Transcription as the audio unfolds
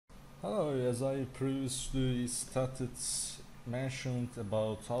Hello, as I previously mentioned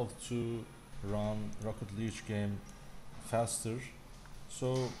about how to run Rocket League game faster.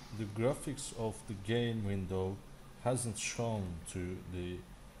 So the graphics of the game window hasn't shown to the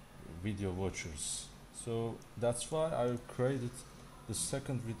video watchers. So that's why I created the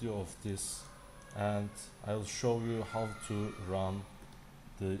second video of this, and I'll show you how to run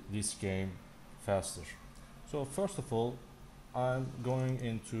this game faster. So first of all, I'm going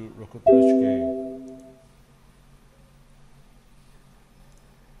into Rocket League game.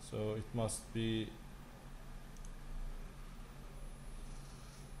 So it must be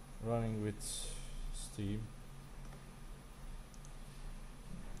running with Steam.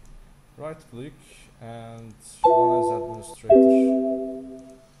 Right click and run as administrator.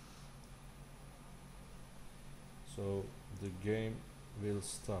 So the game will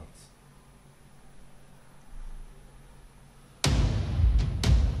start.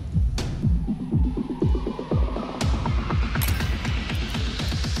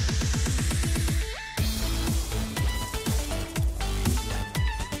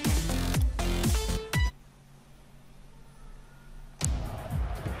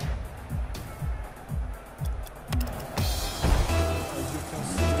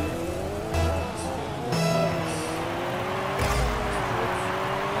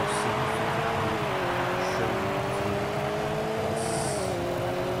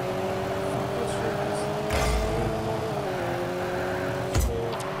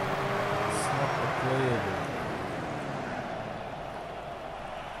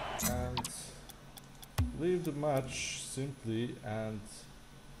 And leave the match simply and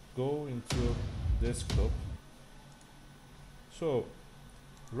go into your desktop. So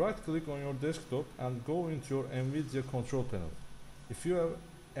right click on your desktop and go into your NVIDIA control panel. If you have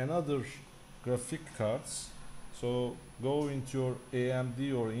another graphic cards, so go into your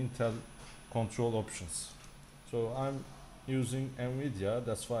AMD or Intel control options. So I'm using NVIDIA,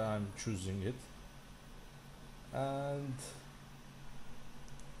 that's why I'm choosing it. And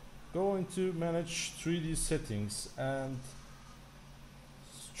go into manage 3D settings and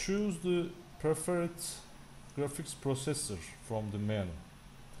choose the preferred graphics processor from the menu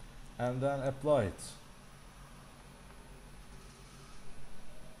and then apply it.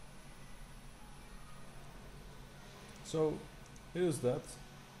 So here's that.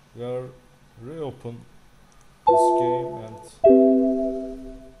 We are reopen this game and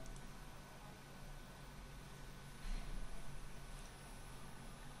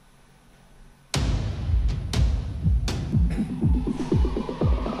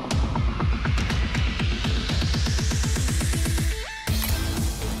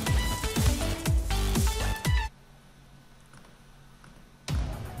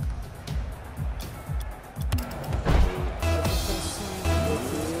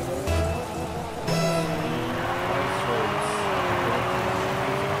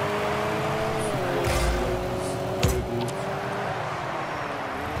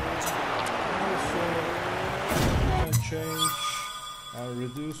change and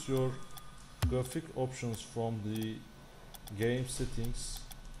reduce your graphic options from the game settings.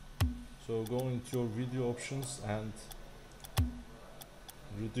 So go into your video options and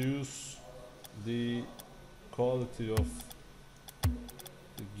reduce the quality of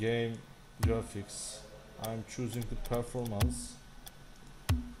the game graphics. I'm choosing the performance.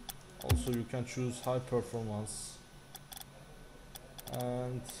 Also you can choose high performance,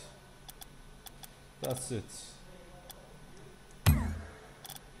 and that's it.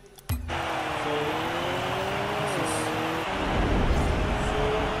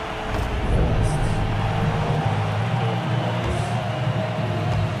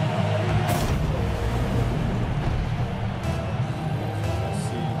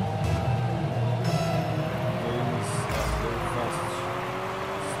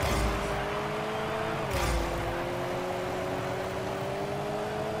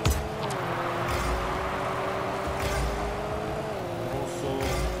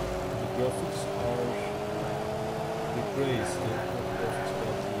 Graphics are decreased, the graphics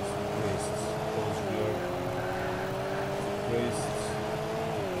quality is decreased because we are decreased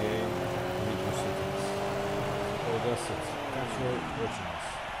the game video settings. So that's it. Thanks for watching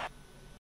us.